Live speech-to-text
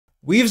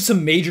We have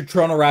some major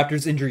Toronto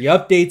Raptors injury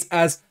updates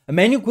as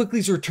Immanuel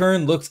Quickley's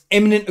return looks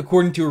imminent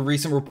according to a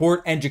recent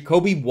report, and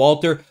Jakob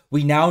Poeltl,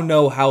 we now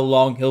know how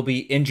long he'll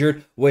be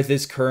injured with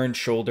his current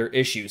shoulder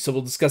issue. So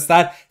we'll discuss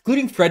that,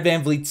 including Fred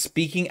VanVleet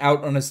speaking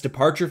out on his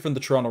departure from the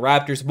Toronto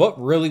Raptors,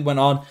 what really went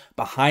on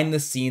behind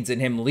the scenes in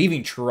him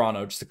leaving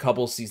Toronto just a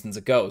couple seasons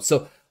ago.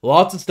 So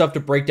lots of stuff to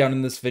break down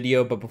in this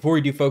video, but before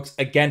we do, folks,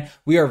 again,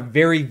 we are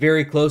very,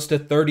 very close to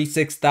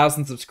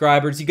 36,000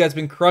 subscribers. You guys have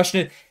been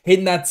crushing it,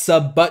 hitting that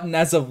sub button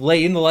as of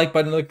late, and the like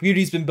button. The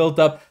community's been built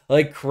up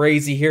like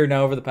crazy here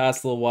now over the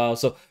past little while,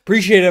 so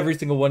appreciate every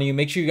single one of you.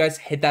 Make sure you guys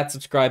hit that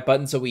subscribe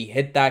button so we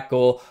hit that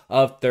goal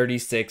of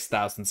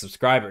 36,000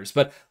 subscribers.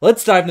 But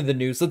let's dive into the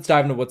news. Let's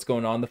dive into what's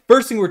going on. The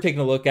first thing we're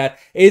taking a look at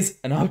is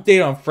an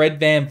update on Fred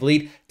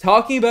VanVleet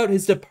talking about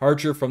his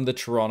departure from the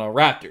Toronto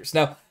Raptors.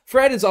 Now,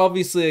 Fred is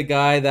obviously a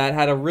guy that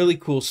had a really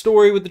cool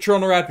story with the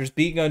Toronto Raptors,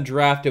 being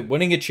undrafted,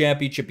 winning a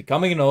championship,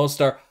 becoming an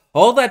all-star,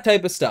 all that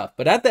type of stuff.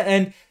 But at the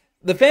end,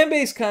 the fan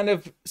base kind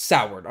of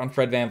soured on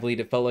Fred VanVleet.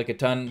 It felt like a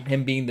ton,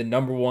 him being the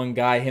 #1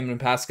 guy, him and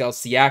Pascal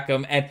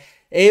Siakam, and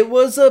it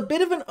was a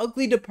bit of an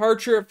ugly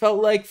departure, it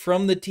felt like,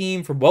 from the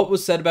team, from what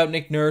was said about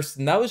Nick Nurse,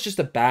 and that was just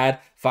a bad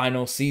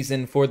final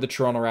season for the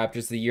Toronto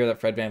Raptors the year that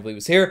Fred VanVleet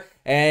was here,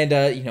 and,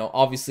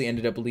 obviously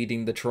ended up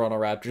leading the Toronto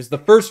Raptors. The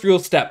first real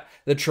step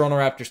the Toronto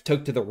Raptors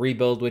took to the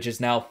rebuild, which is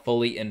now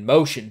fully in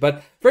motion.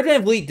 But Fred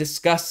VanVleet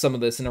discussed some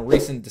of this in a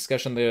recent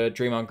discussion on the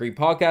Draymond Green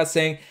podcast,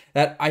 saying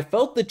that I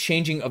felt the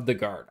changing of the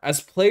guard.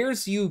 As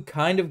players, you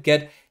kind of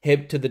get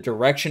hip to the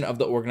direction of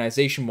the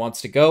organization wants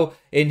to go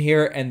in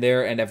here and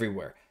there and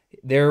everywhere.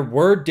 There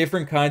were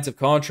different kinds of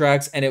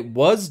contracts, and it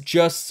was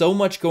just so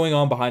much going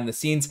on behind the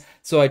scenes.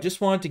 So I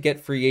just wanted to get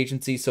free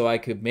agency so I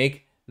could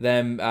make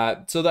them,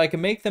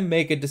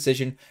 make a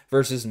decision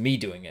versus me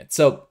doing it.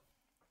 So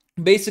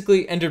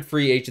basically entered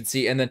free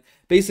agency, and then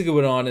basically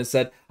went on and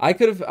said I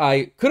could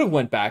have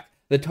went back.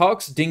 The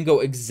talks didn't go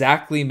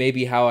exactly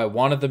maybe how I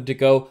wanted them to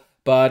go,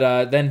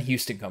 but then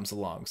Houston comes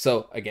along.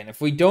 So again,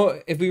 if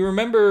we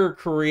remember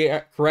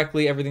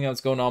correctly, everything that was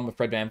going on with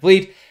Fred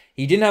VanVleet,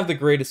 he didn't have the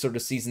greatest sort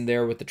of season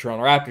there with the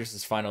Toronto Raptors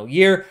his final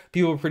year.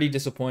 People were pretty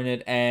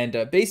disappointed,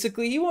 and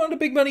basically he wanted a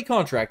big money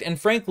contract. And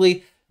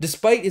frankly,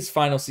 despite his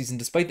final season,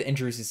 despite the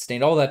injuries he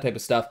sustained, all that type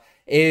of stuff,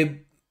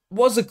 it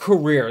was a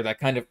career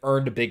that kind of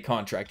earned a big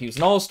contract. He was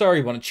an all-star,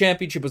 he won a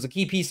championship, was a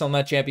key piece on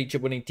that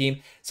championship winning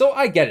team. So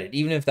I get it,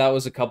 even if that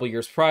was a couple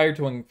years prior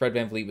to when Fred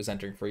VanVleet was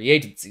entering free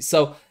agency.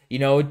 So,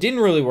 it didn't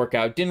really work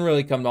out, didn't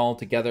really come all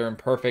together and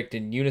perfect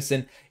in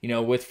unison,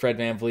 with Fred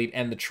VanVleet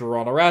and the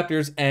Toronto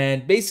Raptors.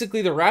 And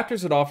basically the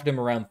Raptors had offered him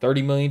around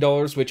 $30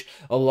 million, which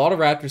a lot of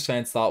Raptors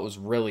fans thought was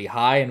really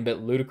high and a bit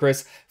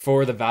ludicrous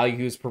for the value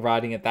he was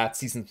providing at that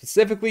season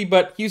specifically.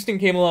 But Houston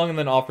came along and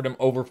then offered him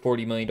over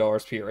 $40 million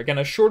per year. Again,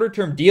 a shorter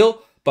term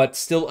deal, but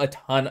still a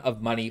ton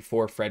of money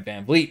for Fred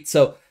VanVleet.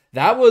 So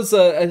that was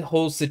a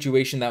whole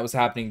situation that was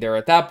happening there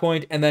at that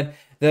point. And then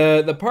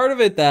the part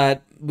of it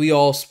that we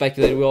all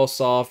speculated, we all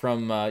saw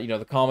from,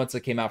 the comments that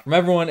came out from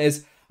everyone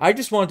is, I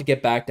just wanted to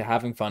get back to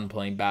having fun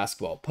playing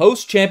basketball.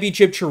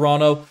 Post-championship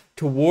Toronto,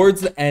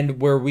 towards the end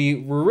where we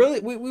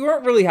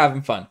weren't really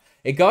having fun.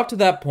 It got to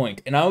that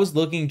point, and I was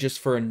looking just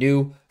for a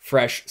new,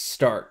 fresh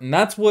start. And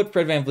that's what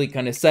Fred VanVleet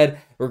kind of said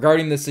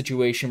regarding this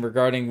situation,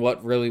 regarding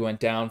what really went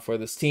down for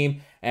this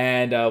team,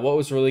 and what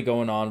was really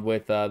going on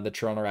with the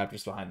Toronto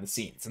Raptors behind the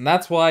scenes. And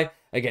that's why,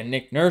 again,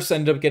 Nick Nurse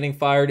ended up getting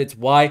fired. It's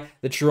why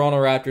the Toronto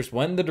Raptors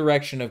went in the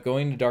direction of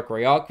going to Darko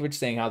Rajaković,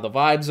 saying how the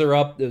vibes are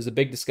up. There was a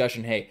big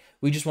discussion, hey,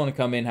 we just want to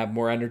come in, have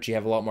more energy,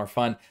 have a lot more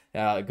fun.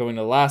 Going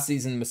to last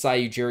season,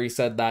 Masai Ujiri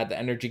said that the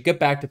energy, get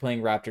back to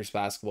playing Raptors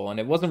basketball, and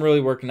it wasn't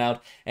really working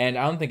out. And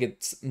I don't think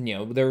it's,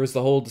 there was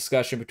the whole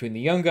discussion between the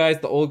young guys,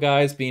 the old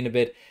guys being a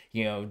bit,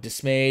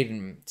 dismayed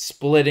and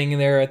splitting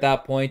there at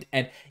that point.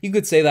 And you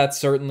could say that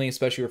certainly,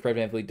 especially with Fred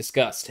VanVleet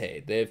discussed,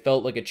 hey, they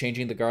felt like a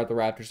changing the guard, the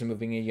Raptors are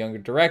moving in a younger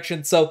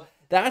direction. So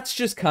that's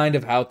just kind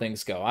of how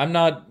things go. I'm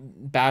not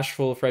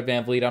bashful of Fred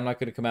VanVleet. I'm not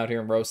going to come out here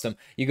and roast him.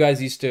 You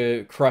guys used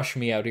to crush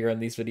me out here in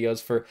these videos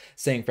for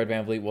saying Fred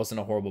VanVleet wasn't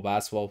a horrible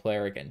basketball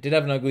player. Again, did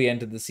have an ugly end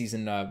to the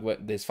season,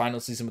 this final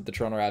season with the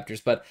Toronto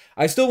Raptors, but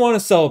I still want to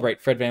celebrate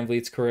Fred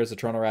VanVleet's career as a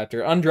Toronto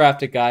Raptor.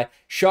 Undrafted guy,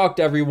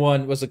 shocked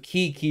everyone, was a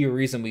key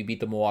reason we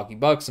beat the Milwaukee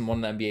Bucks and won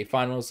the NBA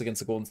Finals against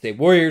the Golden State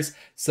Warriors.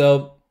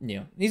 So,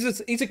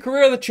 he's a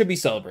career that should be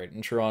celebrated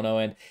in Toronto,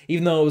 and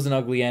even though it was an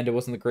ugly end, it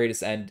wasn't the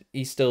greatest end,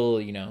 he still,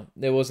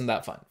 it wasn't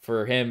that fun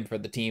for him, for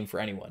the team, for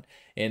anyone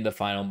in the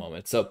final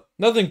moment. So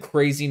nothing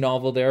crazy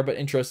novel there, but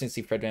interesting to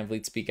see Fred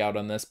VanVleet speak out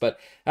on this. But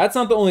that's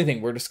not the only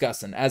thing we're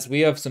discussing, as we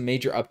have some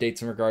major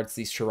updates in regards to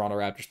these Toronto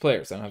Raptors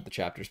players. I don't have the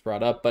chapters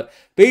brought up, but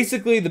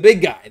basically the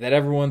big guy that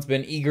everyone's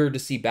been eager to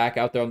see back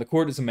out there on the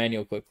court is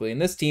Immanuel Quickley. And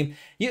this team,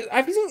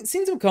 I've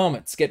seen some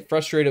comments get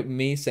frustrated with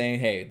me saying,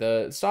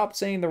 hey, stop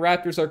saying the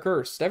Raptors are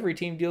cursed. Every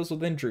team deals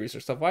with injuries or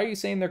stuff. Why are you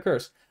saying they're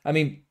cursed? I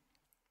mean,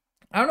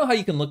 I don't know how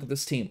you can look at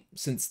this team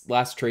since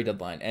last trade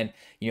deadline. And,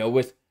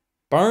 with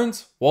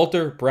Barnes,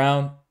 Walter,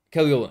 Brown,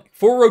 Kelly Olynyk,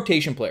 4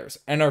 rotation players,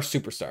 and our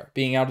superstar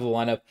being out of the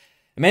lineup,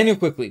 Immanuel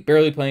Quickley,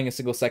 barely playing a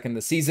single second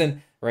this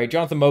season, right?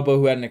 Jonathan Mobo,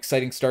 who had an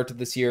exciting start to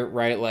this year,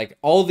 right? Like,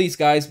 all these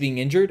guys being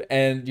injured,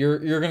 and you're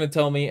going to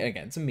tell me,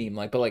 again, it's a meme,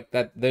 like, but like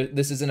that,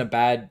 this isn't a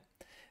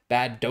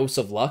bad dose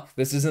of luck.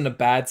 This isn't a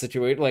bad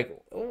situation. Like,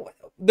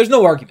 there's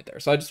no argument there.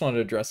 So I just wanted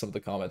to address some of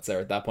the comments there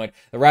at that point.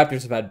 The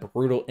Raptors have had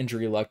brutal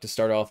injury luck to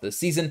start off this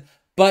season,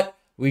 but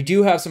we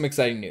do have some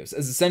exciting news.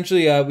 As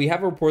essentially, we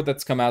have a report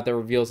that's come out that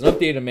reveals an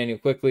update on Immanuel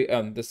Quickley.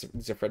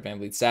 These are Fred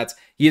VanVleet stats.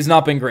 He has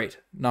not been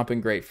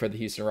great for the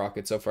Houston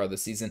Rockets so far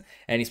this season,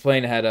 and he's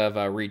playing ahead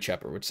of Reed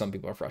Shepard, which some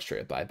people are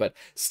frustrated by. But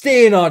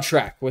staying on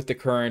track with the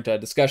current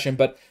discussion,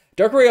 but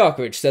Darko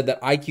Rajaković said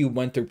that IQ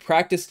went through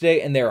practice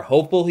today, and they're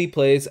hopeful he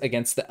plays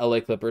against the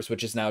LA Clippers,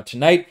 which is now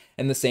tonight,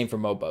 and the same for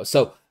Mobo.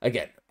 So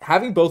again,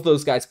 having both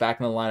those guys back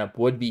in the lineup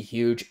would be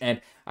huge,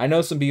 and I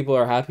know some people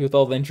are happy with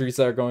all the injuries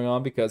that are going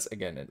on because,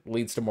 again, it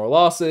leads to more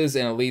losses,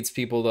 and it leads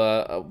people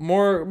to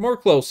more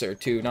closer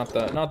to not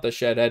the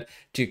shedhead,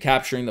 to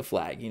capturing the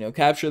flag. You know,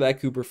 capture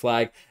that Cooper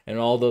flag and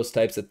all those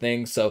types of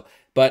things. So,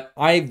 but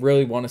I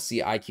really want to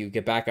see IQ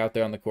get back out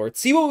there on the court,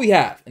 see what we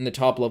have in the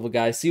top level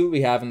guys, see what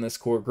we have in this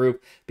core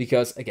group,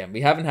 because again, we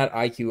haven't had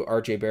IQ,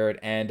 RJ Barrett,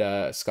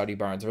 and Scottie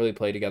Barnes really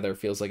play together, it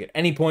feels like, at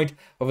any point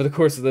over the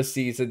course of this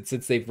season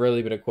since they've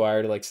really been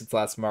acquired, like since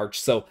last March.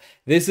 So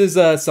this is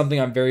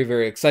something I'm very,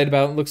 very excited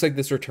about. It looks like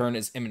this return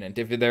is imminent.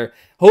 If they're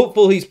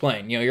hopeful he's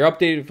playing, you know, you're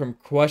updated from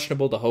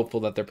questionable to hopeful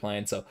that they're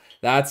playing. So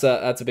that's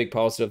a big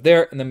positive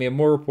there. And then we have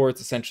more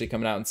reports essentially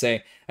coming out and saying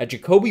that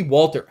Jakob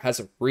Poeltl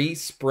has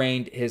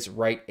re-sprained his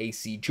right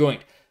AC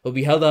joint. He'll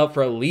be held out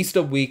for at least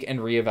a week and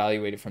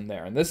reevaluated from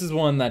there. And this is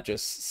one that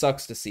just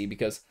sucks to see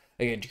because,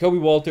 again, Jakob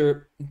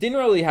Poeltl didn't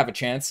really have a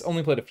chance,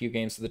 only played a few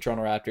games for the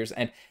Toronto Raptors.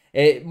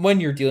 And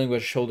when you're dealing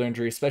with a shoulder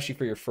injury, especially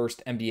for your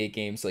first NBA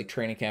games like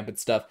training camp and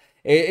stuff,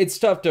 it's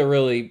tough to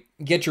really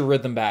get your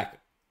rhythm back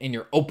in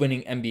your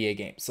opening NBA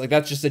games. Like,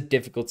 that's just a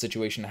difficult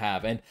situation to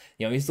have. And,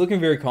 you know, he's looking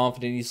very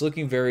confident. He's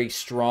looking very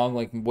strong,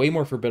 like way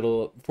more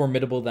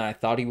formidable than I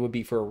thought he would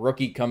be for a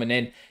rookie coming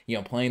in, you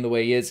know, playing the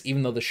way he is,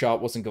 even though the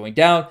shot wasn't going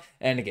down.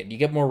 And again, you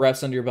get more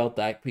reps under your belt,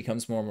 that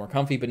becomes more and more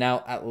comfy. But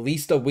now at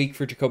least a week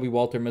for Jakob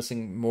Poeltl,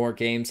 missing more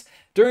games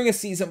during a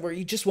season where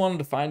he just wanted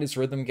to find his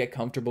rhythm, get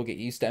comfortable, get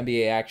used to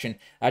NBA action.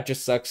 That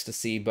just sucks to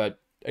see. But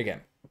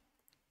again,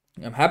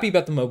 I'm happy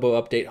about the Mobo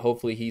update.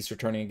 Hopefully he's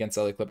returning against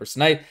LA Clippers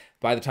tonight.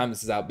 By the time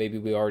this is out, maybe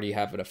we already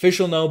have an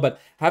official no, but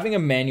having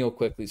Immanuel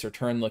Quickley's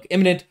return look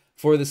imminent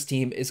for this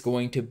team is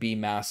going to be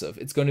massive.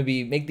 It's going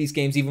to make these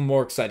games even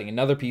more exciting.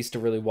 Another piece to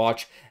really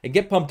watch and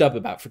get pumped up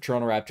about for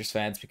Toronto Raptors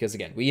fans, because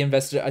again, we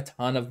invested a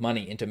ton of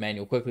money into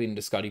Immanuel Quickley and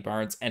into Scottie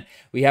Barnes, and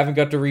we haven't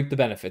got to reap the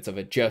benefits of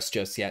it just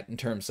yet in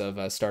terms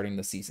of starting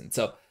the season.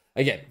 So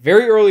again,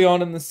 very early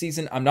on in the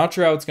season, I'm not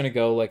sure how it's going to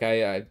go. Like,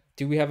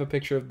 do we have a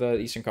picture of the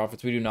Eastern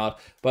Conference? We do not.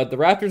 But the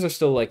Raptors are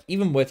still, like,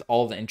 even with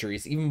all the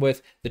injuries, even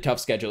with the tough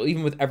schedule,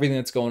 even with everything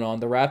that's going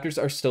on, the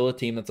Raptors are still a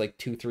team that's like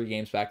 2-3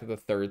 games back to the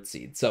 3rd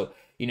seed. So,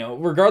 you know,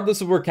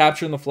 regardless of we're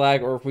capturing the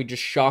flag or if we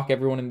just shock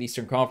everyone in the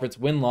Eastern Conference,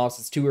 win-loss,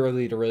 it's too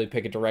early to really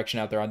pick a direction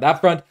out there on that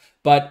front.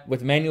 But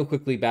with Immanuel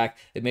Quickley back,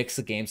 it makes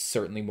the game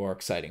certainly more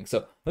exciting. So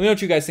let me know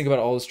what you guys think about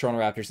all this Toronto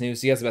Raptors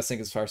news. You guys have the best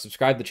thing as far as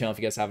subscribe to the channel if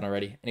you guys haven't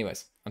already.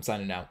 Anyways, I'm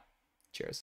signing out. Cheers.